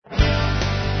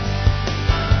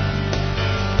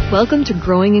Welcome to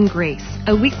Growing in Grace,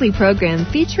 a weekly program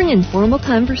featuring informal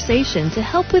conversation to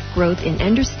help with growth in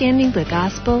understanding the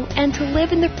gospel and to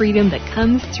live in the freedom that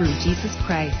comes through Jesus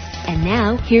Christ. And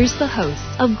now, here's the hosts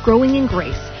of Growing in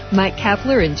Grace, Mike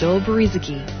Kapler and Joel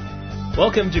Berizicki.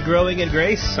 Welcome to Growing in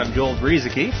Grace. I'm Joel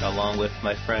Berizicki, along with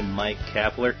my friend Mike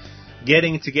Kapler,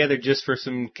 getting together just for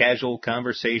some casual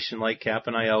conversation like Cap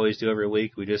and I always do every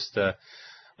week. We just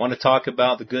want to talk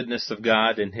about the goodness of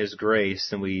God and His grace,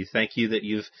 and we thank you that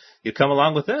you've come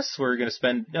along with us. We're going to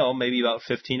spend maybe about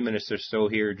 15 minutes or so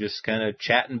here just kind of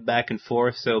chatting back and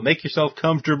forth, so make yourself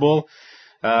comfortable.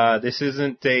 This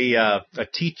isn't a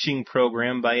teaching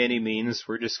program by any means.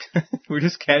 We're just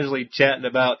casually chatting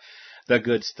about the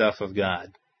good stuff of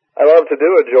God. I love to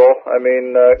do it, Joel. I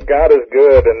mean, God is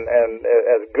good, and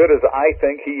as good as I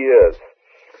think He is.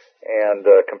 And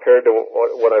compared to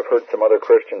what I've heard some other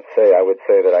Christians say, I would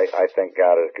say that I think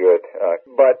God is good.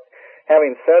 But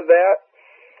having said that,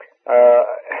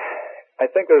 I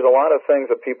think there's a lot of things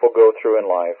that people go through in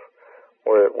life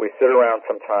where we sit around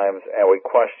sometimes and we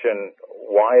question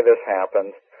why this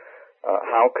happens,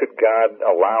 how could God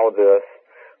allow this,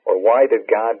 or why did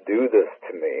God do this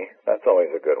to me? That's always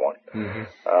a good one. Mm-hmm.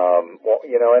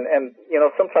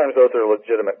 Sometimes those are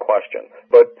legitimate questions.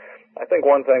 But I think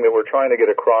one thing that we're trying to get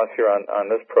across here on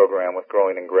this program with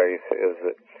Growing in Grace is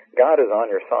that God is on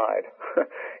your side.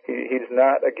 He's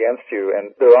not against you.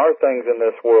 And there are things in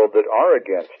this world that are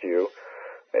against you,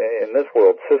 in this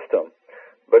world system.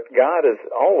 But God is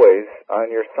always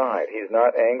on your side. He's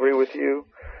not angry with you.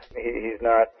 He's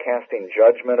not casting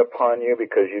judgment upon you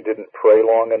because you didn't pray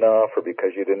long enough or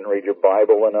because you didn't read your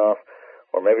Bible enough,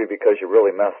 or maybe because you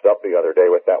really messed up the other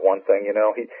day with that one thing.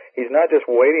 He's not just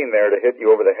waiting there to hit you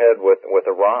over the head with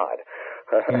a rod.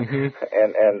 Mm-hmm.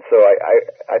 And so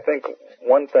I think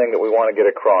one thing that we want to get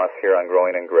across here on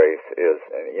Growing in Grace is,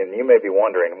 and you may be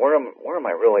wondering, where am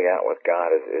I really at with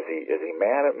God? Is he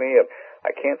mad at me?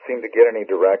 I can't seem to get any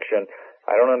direction.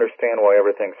 I don't understand why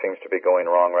everything seems to be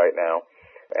going wrong right now.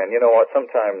 And you know what?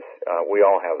 Sometimes we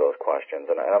all have those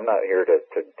questions, and I'm not here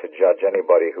to judge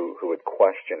anybody who would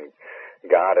question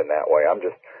God in that way. I'm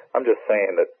just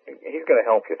saying that He's going to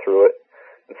help you through it.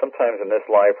 And sometimes in this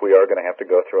life we are going to have to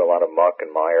go through a lot of muck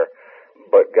and mire,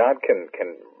 but God can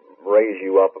raise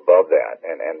you up above that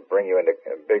and bring you into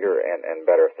bigger and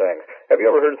better things. Have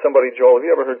you ever heard somebody, Joel,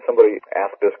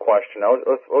 ask this question? Now,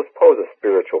 let's pose a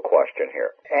spiritual question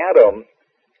here. Adam,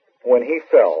 when he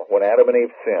fell, when Adam and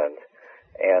Eve sinned,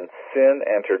 and sin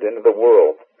entered into the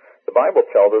world, the Bible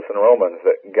tells us in Romans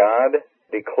that God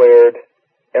declared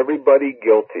everybody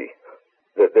guilty,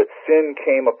 that sin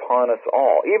came upon us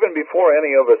all. Even before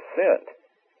any of us sinned,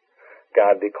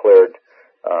 God declared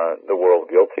the world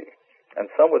guilty.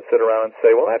 And some would sit around and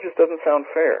say, well, that just doesn't sound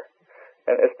fair.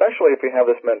 And especially if you have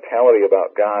this mentality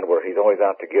about God where He's always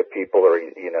out to get people, or,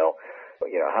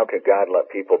 how could God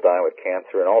let people die with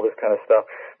cancer and all this kind of stuff?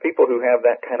 People who have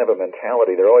that kind of a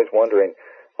mentality, they're always wondering,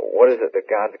 what is it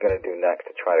that God's going to do next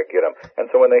to try to get them?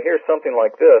 And so when they hear something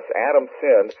like this, Adam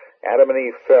sinned, Adam and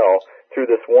Eve fell,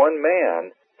 through this one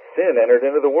man, sin entered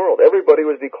into the world. Everybody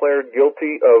was declared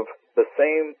guilty of the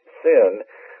same sin,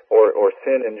 or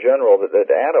sin in general,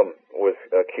 that Adam was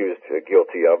accused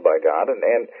guilty of by God.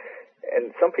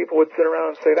 And some people would sit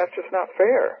around and say, that's just not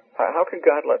fair. How can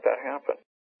God let that happen?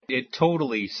 It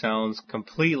totally sounds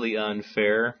completely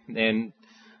unfair, and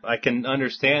I can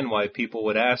understand why people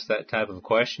would ask that type of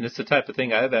question. It's the type of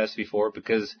thing I've asked before,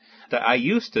 because I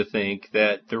used to think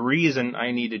that the reason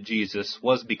I needed Jesus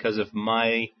was because of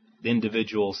my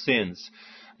individual sins.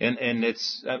 And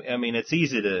it's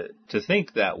easy to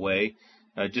think that way.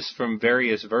 Just from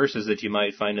various verses that you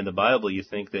might find in the Bible, you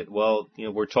think that,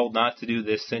 we're told not to do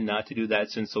this sin, not to do that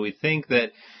sin, so we think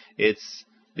that it's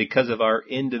because of our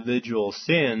individual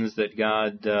sins that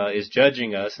God is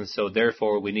judging us, and so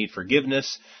therefore we need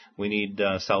forgiveness, we need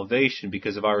salvation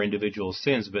because of our individual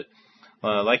sins. But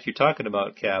like you're talking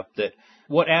about, Cap, that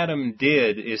what Adam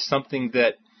did is something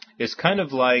that is kind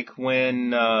of like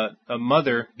when a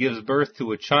mother gives birth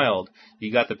to a child.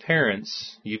 You got the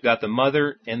parents, you've got the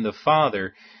mother and the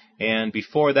father, and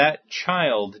before that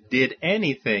child did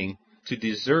anything to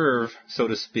deserve, so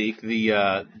to speak,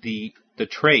 the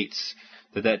traits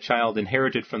that child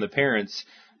inherited from the parents,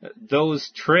 those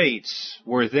traits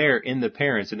were there in the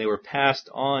parents, and they were passed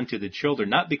on to the children,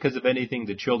 not because of anything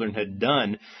the children had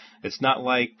done. It's not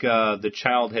like the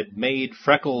child had made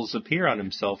freckles appear on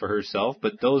himself or herself,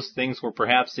 but those things were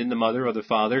perhaps in the mother or the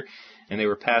father, and they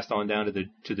were passed on down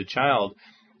to the child.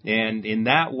 And in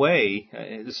that way,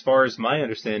 as far as my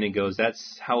understanding goes,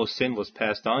 that's how sin was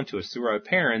passed on to us, through our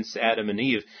parents, Adam and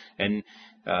Eve, and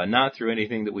not through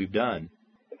anything that we've done.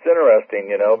 It's interesting,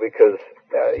 because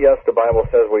yes, the Bible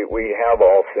says we have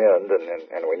all sinned,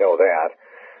 and we know that,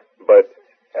 but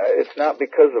it's not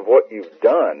because of what you've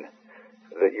done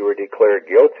that you were declared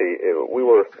guilty. We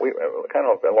kind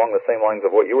of along the same lines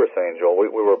of what you were saying, Joel. We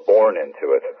were born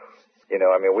into it.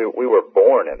 We were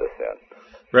born into sin.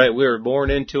 Right, we were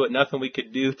born into it. Nothing we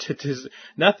could do to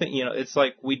nothing. It's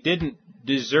like we didn't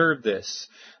deserve this.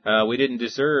 We didn't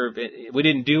deserve it. We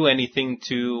didn't do anything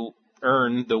to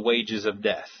earn the wages of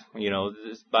death.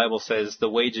 The Bible says the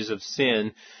wages of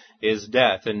sin is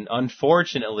death. And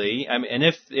unfortunately, and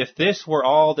if this were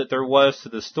all that there was to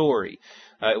the story,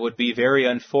 it would be very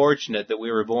unfortunate that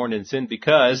we were born in sin,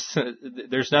 because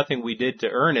there's nothing we did to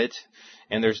earn it,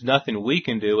 and there's nothing we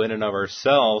can do in and of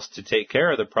ourselves to take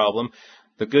care of the problem.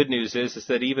 The good news is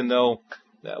that even though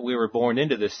we were born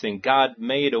into this thing, God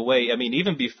made a way.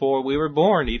 Even before we were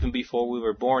born, even before we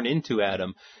were born into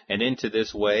Adam and into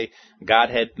this way,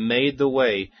 God had made the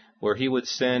way where He would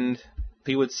send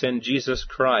Jesus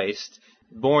Christ,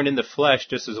 born in the flesh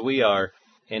just as we are,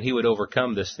 and He would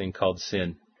overcome this thing called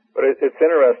sin. But it's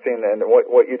interesting, and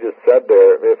what you just said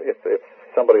there, if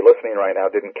somebody listening right now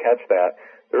didn't catch that,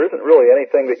 there isn't really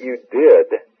anything that you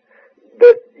did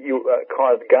that you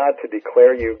caused God to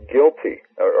declare you guilty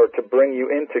or to bring you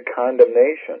into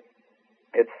condemnation.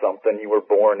 It's something you were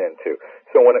born into.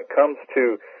 So when it comes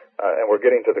to, and we're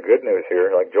getting to the good news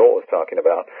here, like Joel was talking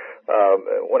about,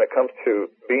 when it comes to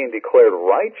being declared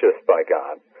righteous by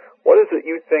God, what is it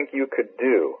you think you could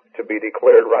do to be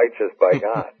declared righteous by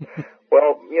God?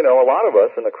 Well, a lot of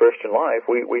us in the Christian life,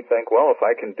 we think, well, if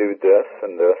I can do this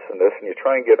and this and this, and you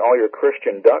try and get all your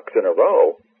Christian ducks in a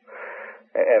row,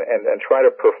 and try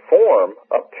to perform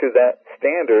up to that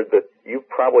standard that you've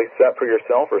probably set for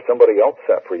yourself or somebody else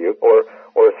set for you, or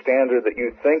a standard that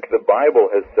you think the Bible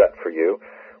has set for you,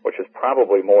 which is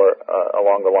probably more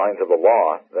along the lines of the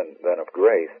law than of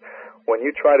grace. When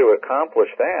you try to accomplish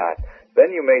that,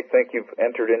 then you may think you've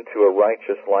entered into a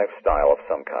righteous lifestyle of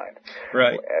some kind.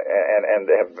 Right. And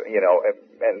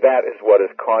that is what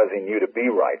is causing you to be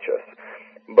righteous.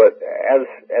 But as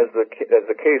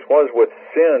the case was with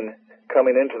sin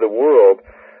coming into the world,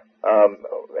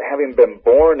 having been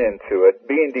born into it,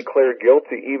 being declared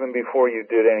guilty even before you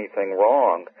did anything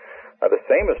wrong, the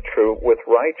same is true with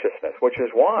righteousness, which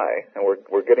is why, and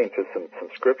we're getting to some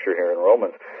scripture here in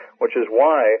Romans, which is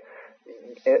why,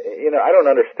 I don't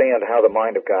understand how the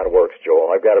mind of God works,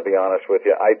 Joel. I've got to be honest with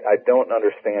you. I don't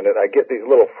understand it. I get these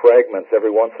little fragments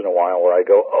every once in a while where I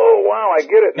go, oh, wow, I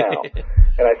get it now.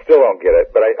 And I still don't get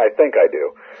it, but I think I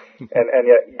do. And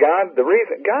yet God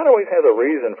always has a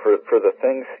reason for the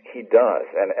things He does.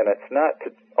 And it's not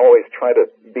to always try to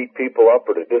beat people up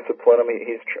or to discipline them.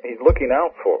 He's looking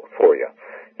out for you.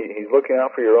 He's looking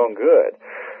out for your own good.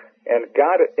 And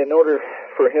God, in order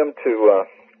for Him to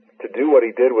do what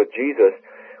He did with Jesus,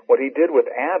 what He did with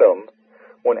Adam,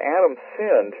 when Adam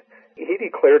sinned, He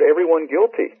declared everyone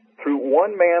guilty. Through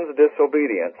one man's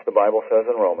disobedience, the Bible says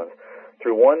in Romans,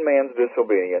 through one man's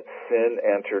disobedience, sin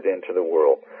entered into the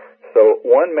world. So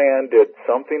one man did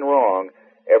something wrong,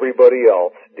 everybody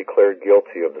else declared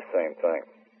guilty of the same thing.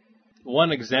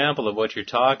 One example of what you're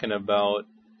talking about,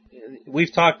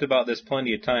 we've talked about this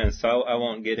plenty of times, so I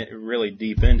won't get really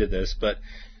deep into this, but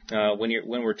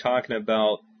when we're talking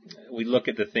about, we look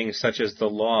at the things such as the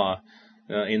law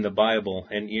in the Bible,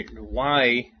 and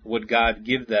why would God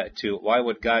give that to? Why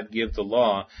would God give the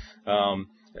law?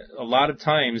 A lot of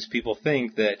times people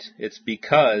think that it's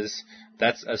because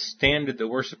that's a standard that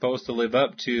we're supposed to live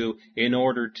up to in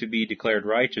order to be declared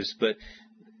righteous. But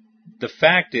the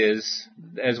fact is,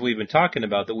 as we've been talking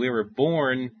about, that we were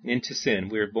born into sin.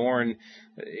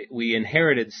 We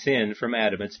inherited sin from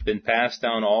Adam. It's been passed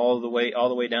down all the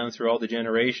way down through all the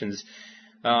generations.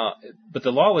 But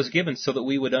the law was given so that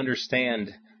we would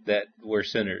understand that we're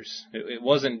sinners. It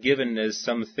wasn't given as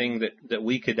something that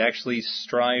we could actually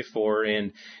strive for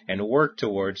and work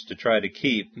towards to try to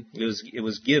keep. It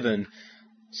was given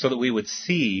so that we would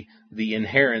see the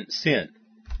inherent sin.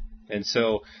 And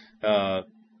so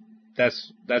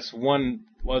that's one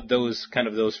of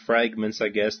those fragments, I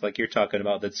guess, like you're talking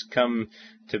about, that's come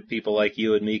to people like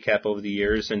you and me, Cap, over the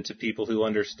years, and to people who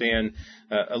understand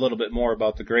a little bit more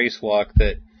about the grace walk,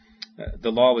 that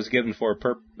the law was given for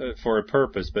a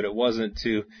purpose, but it wasn't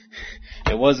to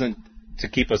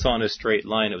keep us on a straight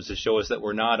line. It was to show us that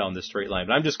we're not on the straight line.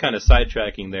 But I'm just kind of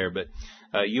sidetracking there. But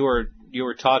you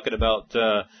were talking about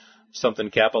something,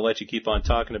 Cap. I'll let you keep on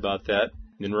talking about that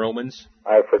in Romans.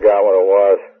 I forgot what it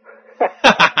was.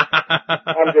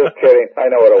 I'm just kidding. I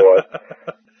know what it was.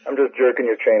 I'm just jerking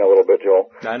your chain a little bit, Joel.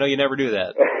 I know you never do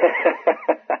that.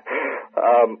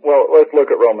 Well, let's look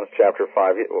at Romans chapter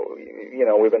 5.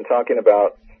 We've been talking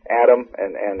about Adam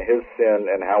and his sin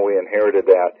and how we inherited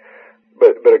that.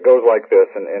 But it goes like this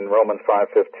in Romans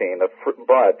 5:15.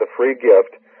 But the free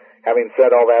gift, having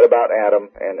said all that about Adam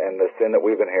and the sin that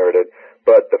we've inherited,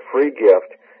 but the free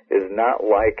gift is not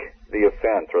like the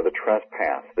offense or the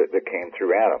trespass that came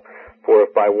through Adam. For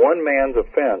if by one man's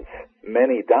offense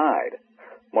many died,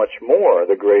 much more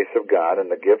the grace of God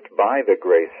and the gift by the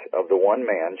grace of the one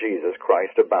man, Jesus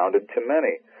Christ, abounded to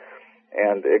many.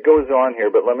 And it goes on here,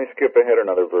 but let me skip ahead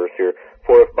another verse here.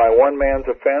 For if by one man's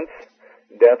offense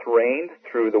death reigned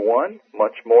through the one,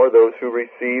 much more those who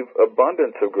receive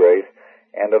abundance of grace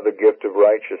and of the gift of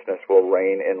righteousness will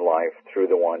reign in life through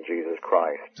the one, Jesus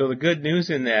Christ. So the good news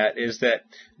in that is that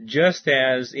just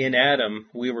as in Adam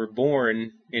we were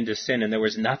born into sin and there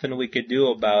was nothing we could do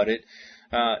about it,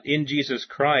 in Jesus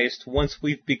Christ, once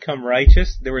we've become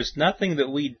righteous, there was nothing that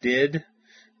we did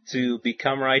to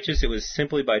become righteous. It was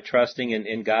simply by trusting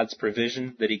in God's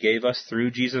provision that He gave us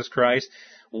through Jesus Christ.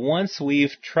 Once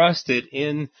we've trusted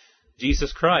in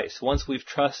Jesus Christ, once we've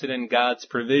trusted in God's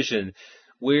provision,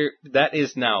 that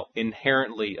is now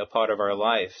inherently a part of our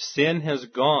life. Sin has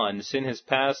gone, sin has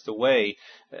passed away,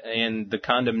 and the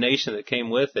condemnation that came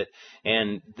with it,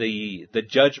 and the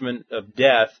judgment of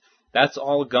death, that's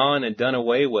all gone and done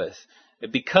away with.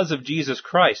 Because of Jesus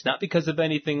Christ, not because of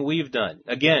anything we've done.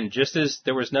 Again, just as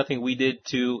there was nothing we did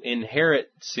to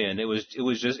inherit sin, it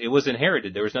was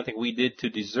inherited. There was nothing we did to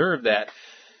deserve that.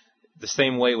 The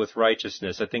same way with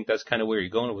righteousness. I think that's kind of where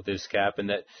you're going with this, Cap, and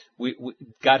that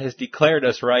God has declared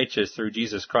us righteous through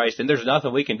Jesus Christ, and there's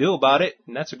nothing we can do about it,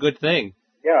 and that's a good thing.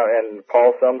 Yeah, and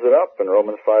Paul sums it up in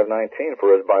Romans 5:19,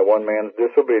 for as by one man's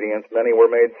disobedience many were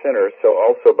made sinners, so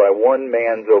also by one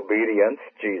man's obedience,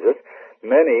 Jesus,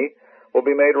 many will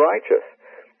be made righteous.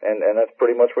 And that's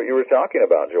pretty much what you were talking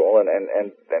about, Joel,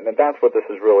 and that's what this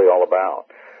is really all about.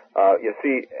 You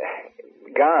see,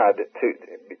 God,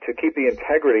 to keep the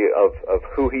integrity of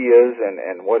who He is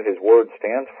and what His Word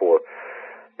stands for,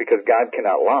 because God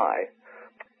cannot lie,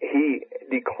 He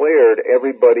declared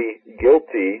everybody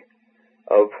guilty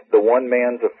of the one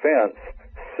man's offense,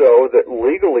 so that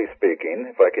legally speaking,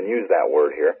 if I can use that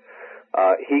word here,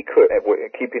 He could,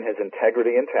 keeping His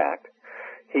integrity intact,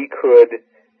 He could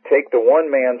take the one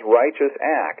man's righteous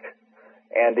act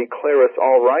and declare us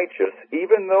all righteous,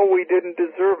 even though we didn't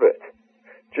deserve it.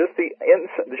 Just the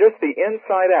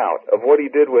inside out of what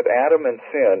He did with Adam and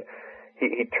sin,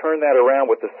 He turned that around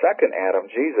with the second Adam,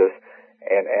 Jesus,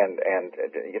 and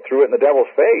you threw it in the devil's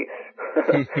face.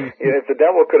 If the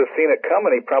devil could have seen it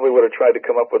coming, he probably would have tried to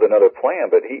come up with another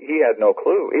plan, but he had no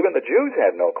clue. Even the Jews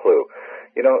had no clue.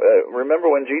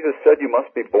 Remember when Jesus said you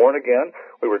must be born again?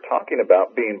 We were talking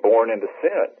about being born into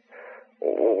sin.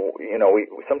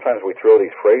 Sometimes we throw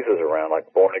these phrases around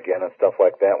like born again and stuff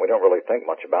like that. We don't really think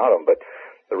much about them, but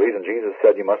the reason Jesus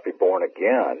said you must be born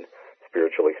again,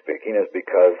 spiritually speaking, is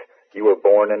because you were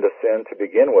born into sin to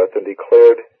begin with and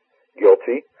declared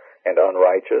guilty and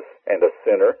unrighteous and a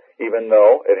sinner, even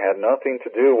though it had nothing to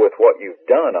do with what you've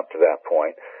done up to that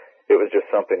point. It was just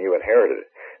something you inherited.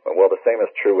 Well, the same is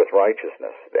true with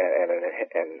righteousness and an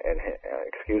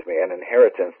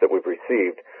inheritance that we've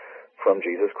received from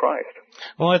Jesus Christ.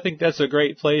 Well, I think that's a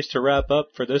great place to wrap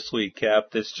up for this week,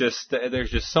 Cap. There's just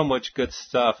so much good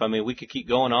stuff. I mean, we could keep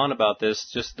going on about this.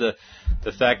 Just the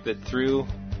fact that through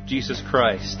Jesus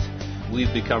Christ,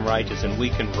 we've become righteous and we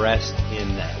can rest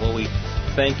in that. Well, we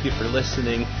thank you for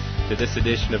listening to this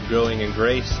edition of Growing in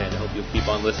Grace, and I hope you'll keep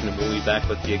on listening. We'll be back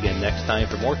with you again next time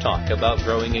for more talk about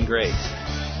growing in grace.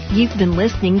 You've been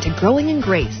listening to Growing in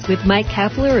Grace with Mike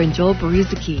Kapler and Joel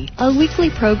Beruzacki, a weekly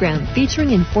program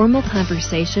featuring informal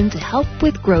conversation to help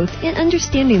with growth in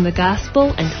understanding the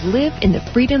gospel and to live in the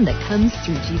freedom that comes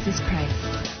through Jesus Christ.